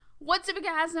What's up,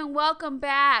 guys, and welcome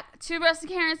back to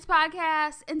Wrestling Karen's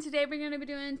podcast. And today we're going to be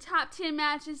doing top 10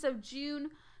 matches of June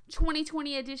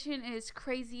 2020 edition. It is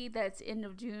crazy that it's end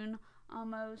of June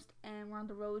almost, and we're on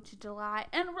the road to July,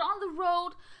 and we're on the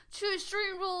road to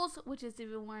Extreme Rules, which is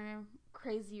even more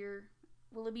crazier.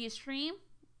 Will it be Extreme?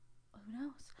 Who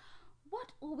knows?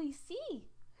 What will we see?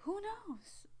 Who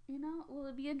knows? Will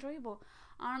it be enjoyable?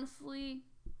 Honestly,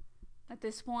 at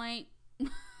this point,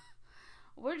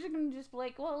 we're just gonna just be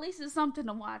like, well, at least it's something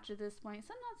to watch at this point.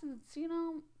 Sometimes it's,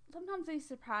 sometimes they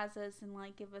surprise us and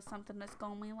like give us something that's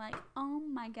gonna be like, oh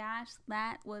my gosh,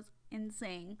 that was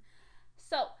insane.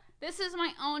 So this is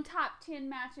my own top 10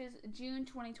 matches June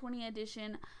 2020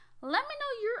 edition. Let me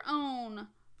know your own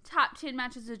top 10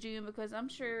 matches of June, because I'm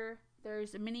sure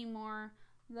there's many more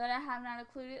that I have not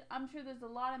included. I'm sure there's a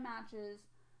lot of matches,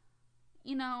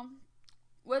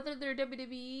 whether they're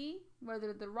WWE,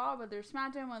 whether they're Raw, whether they're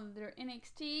SmackDown, whether they're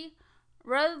NXT,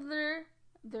 whether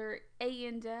they're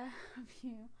AEW.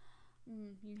 You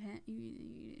didn't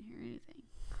hear anything.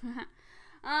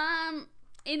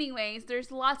 Anyways,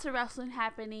 there's lots of wrestling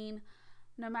happening,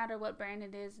 no matter what brand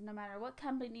it is, no matter what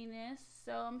company it is.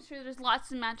 So I'm sure there's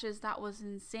lots of matches that was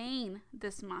insane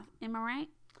this month. Am I right?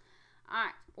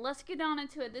 Alright, let's get on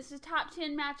into it. This is top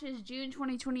 10 matches June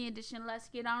 2020 edition. Let's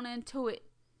get on into it.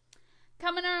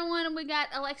 Coming on one, we got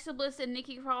Alexa Bliss and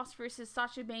Nikki Cross versus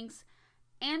Sasha Banks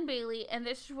and Bayley, and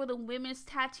this is for the Women's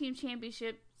Tag Team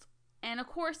Championships. And of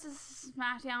course, this is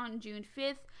SmackDown June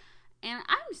 5th, and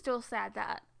I'm still sad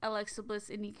that Alexa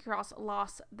Bliss and Nikki Cross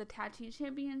lost the Tag Team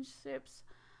Championships.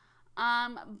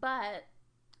 But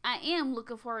I am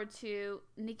looking forward to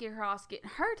Nikki Cross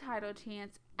getting her title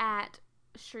chance at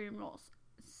Extreme Rules.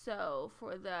 So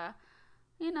for the,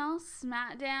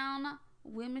 SmackDown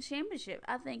Women's Championship,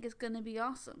 I think it's going to be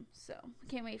awesome. So, I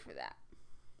can't wait for that.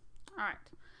 Alright.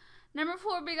 Number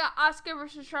 4, we got Asuka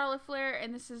versus Charlotte Flair,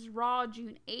 and this is Raw,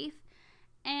 June 8th.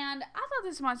 And I thought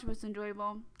this match was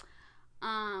enjoyable.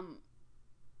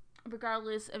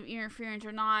 Regardless of interference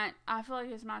or not, I feel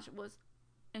like this match was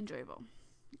enjoyable.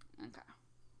 Okay.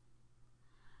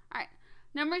 Alright.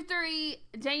 Number 3,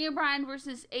 Daniel Bryan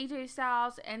versus AJ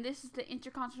Styles, and this is the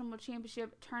Intercontinental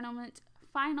Championship Tournament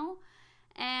Final.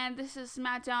 And this is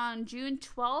SmackDown June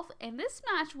 12th. And this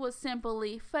match was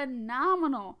simply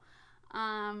phenomenal.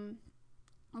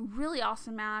 Really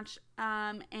awesome match.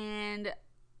 And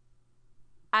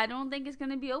I don't think it's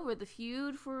going to be over. The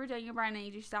feud for Daniel Bryan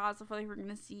and AJ Styles, I feel like we're going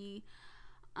to see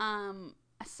a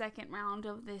second round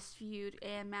of this feud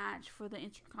and match for the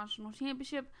Intercontinental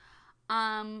Championship.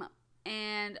 And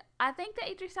I think that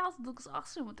AJ Styles looks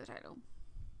awesome with the title.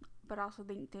 But I also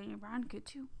think Daniel Bryan could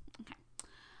too. Okay.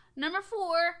 Number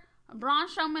 4, Braun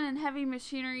Strowman and Heavy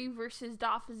Machinery versus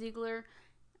Dolph Ziggler,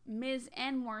 Miz,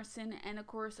 and Morrison. And of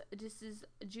course, this is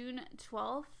June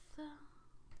 12th.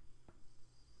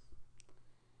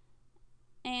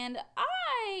 And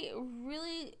I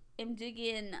really am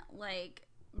digging,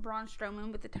 Braun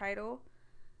Strowman with the title.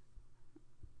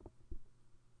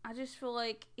 I just feel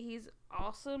like he's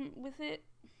awesome with it.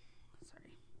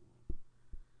 Sorry.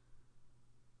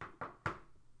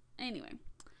 Anyway.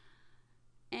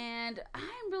 And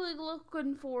I'm really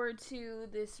looking forward to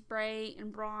this Bray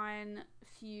and Braun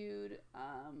feud.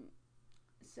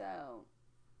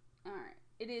 Alright.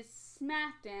 It is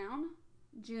SmackDown,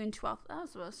 June 12th.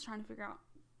 That's what I was trying to figure out.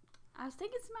 I was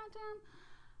thinking SmackDown.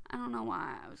 I don't know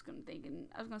why I was going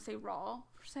to say Raw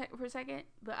for a second,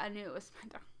 but I knew it was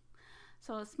SmackDown.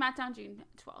 So it's SmackDown, June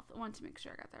 12th. I wanted to make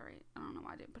sure I got that right. I don't know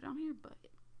why I didn't put it on here, but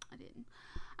I didn't.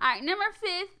 Alright, number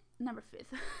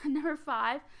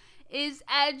 5 is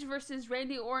Edge versus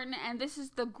Randy Orton, and this is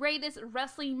the greatest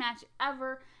wrestling match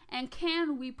ever. And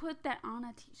can we put that on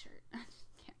a t-shirt? I just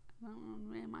can't. I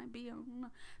don't know. It might be. I don't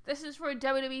know. This is for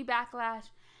WWE Backlash.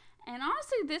 And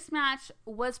honestly, this match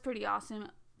was pretty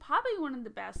awesome. Probably one of the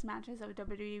best matches of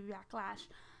WWE Backlash.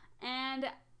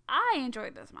 And I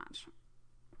enjoyed this match.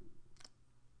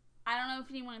 I don't know if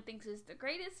anyone thinks it's the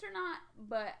greatest or not,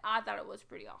 but I thought it was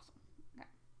pretty awesome. Okay.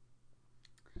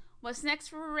 What's next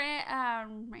for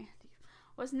Randy?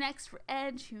 What's next for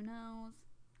Edge? Who knows?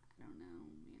 I don't know.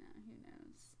 Who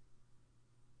knows?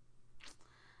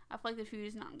 I feel like the feud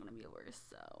is not going to be over,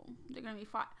 so they're going to be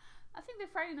fight. I think they're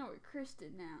fighting over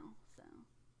Kristen now,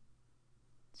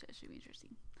 so it should be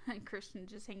interesting. Kristen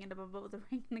just hanging up above the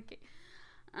ring.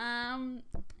 I'm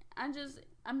just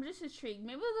intrigued.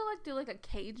 Maybe they'll do a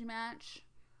cage match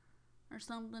or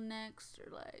something next,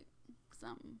 or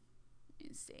something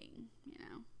insane.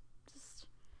 Just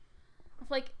I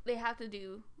feel like they have to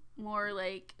do more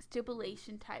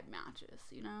stipulation type matches.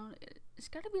 It's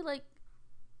got to be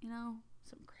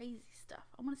some crazy stuff.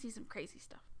 I want to see some crazy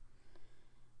stuff.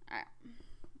 Alright.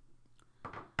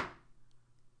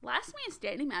 last man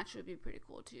standing match would be pretty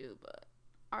cool too, but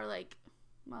or like,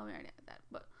 well, we already had that,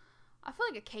 but I feel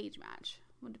like a cage match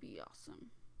would be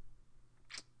awesome.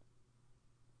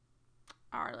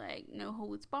 Or like No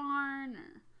Holds Barn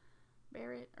or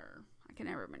Barrett, or I can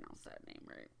never pronounce that name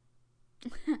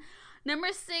right.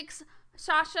 Number 6,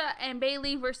 Sasha and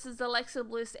Bayley versus Alexa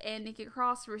Bliss and Nikki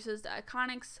Cross versus the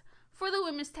Iconics for the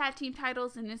women's tag team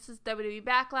titles, and this is WWE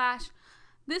Backlash.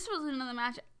 This was another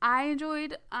match I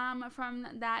enjoyed from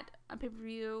that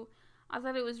pay-per-view. I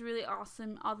thought it was really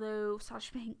awesome, although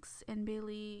Sasha Banks and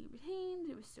Bayley retained,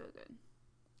 it was still good.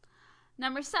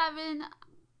 Number 7,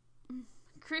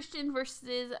 Christian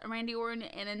versus Randy Orton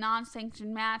in a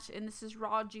non-sanctioned match, and this is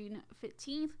Raw June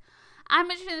 15th. I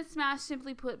mentioned this match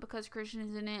simply put because Christian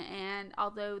is in it, and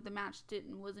although the match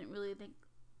wasn't really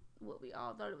what we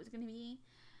all thought it was going to be,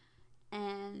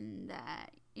 and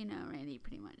that, Randy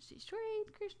pretty much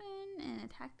destroyed Christian and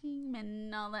attacked him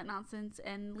and all that nonsense,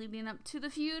 and leading up to the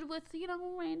feud with,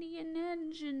 Randy and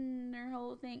Edge and their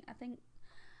whole thing. I think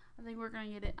we're going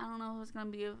to get it. I don't know if it's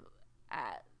going to be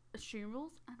at Extreme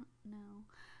Rules. I don't know.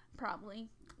 Probably.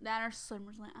 That or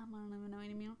SummerSlam. I don't even know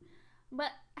anymore.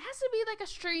 But it has to be like a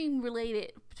stream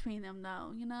related between them,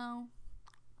 though,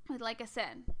 But like I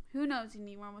said, who knows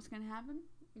anymore what's going to happen?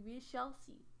 We shall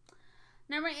see.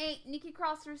 Number 8, Nikki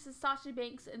Cross versus Sasha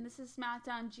Banks, and this is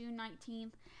SmackDown June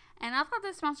 19th. And I thought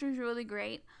this match was really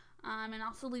great. And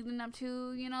also leading up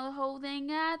to, the whole thing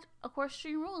at, of course,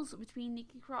 Extreme Rules between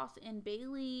Nikki Cross and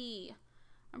Bayley.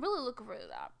 I'm really looking forward to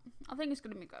that. I think it's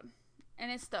going to be good.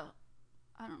 And it's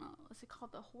I don't know, is it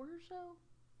called the Horror Show?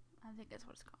 I think that's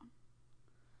what it's called.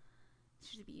 It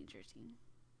should be interesting.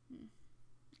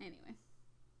 Anyway.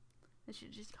 They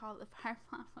should just call it the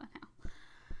Firefly for now.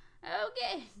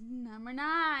 Okay, number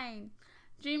 9.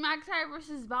 Drew McIntyre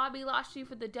versus Bobby Lashley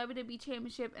for the WWE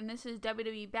Championship, and this is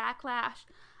WWE Backlash.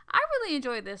 I really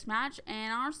enjoyed this match,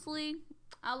 and honestly,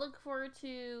 I look forward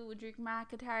to Drew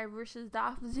McIntyre versus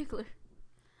Dolph Ziggler.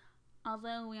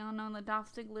 Although we all know that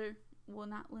Dolph Ziggler will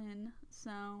not win,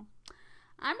 so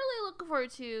I'm really looking forward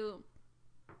to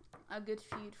a good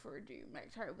feud for Drew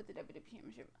McIntyre with the WWE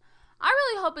Championship. I'm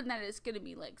really hoping that it's gonna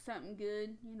be like something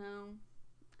good,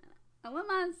 I wouldn't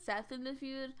mind Seth in the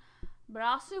feud, but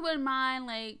I also wouldn't mind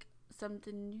like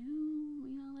something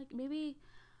new, like maybe,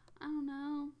 I don't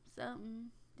know,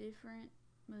 something different,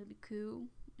 maybe cool,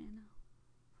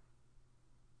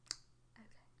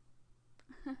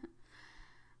 Okay.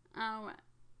 Alright.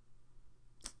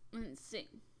 Let's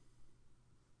see.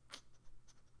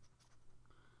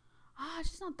 I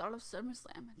just not thought of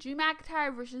SummerSlam. Drew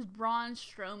McIntyre versus Braun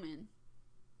Strowman.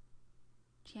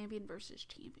 Champion versus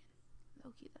champion.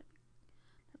 Okay, that'd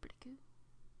pretty cool.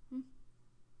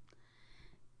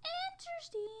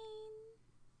 Interesting.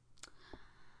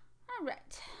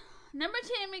 Alright. Number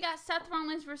 10, we got Seth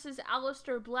Rollins versus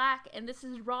Aleister Black, and this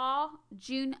is Raw,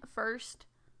 June 1st.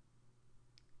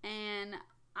 And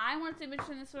I wanted to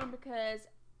mention this one because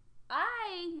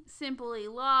I simply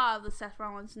love the Seth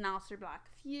Rollins and Aleister Black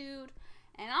feud.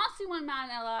 And I also wouldn't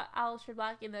mind Aleister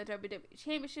Black in the WWE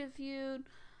Championship feud.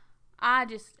 I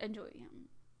just enjoy him.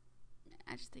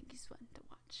 I just think he's fun to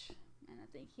watch. And I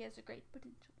think he has a great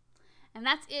potential. And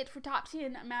that's it for Top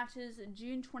 10 Matches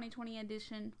June 2020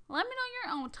 edition. Let me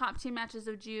know your own Top 10 Matches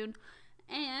of June.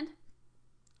 And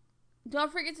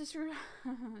don't forget to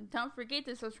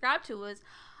subscribe to us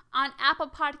on Apple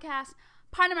Podcasts,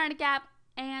 Podomatic app,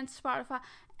 and Spotify.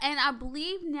 And I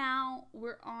believe now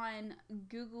we're on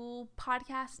Google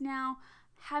Podcasts now.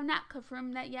 Have not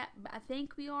confirmed that yet, but I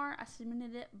think we are. I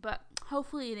submitted it, but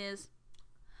hopefully it is.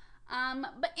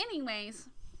 But anyways,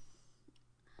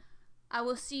 I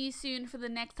will see you soon for the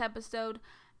next episode.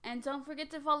 And don't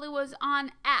forget to follow us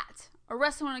on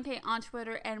 @Wrestling1K on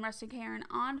Twitter and Wrestling Karen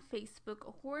on Facebook,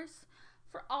 of course,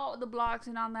 for all the blogs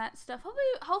and all that stuff.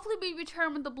 Hopefully we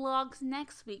return with the blogs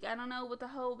next week. I don't know what the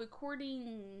whole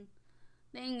recording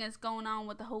thing is going on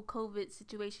with the whole COVID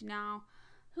situation now.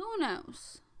 Who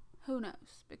knows?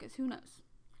 Because who knows?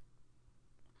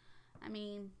 I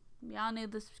mean, we all knew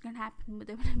this was going to happen with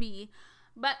WWE.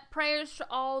 But prayers to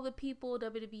all the people,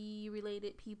 WWE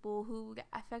related people who got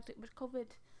affected with COVID.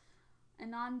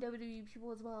 And non-WWE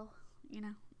people as well,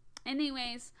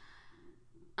 Anyways,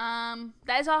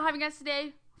 that is all I have, guys,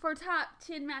 today for Top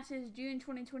 10 Matches June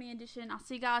 2020 edition. I'll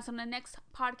see you guys on the next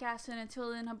podcast, and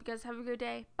until then, hope you guys have a good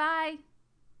day. Bye!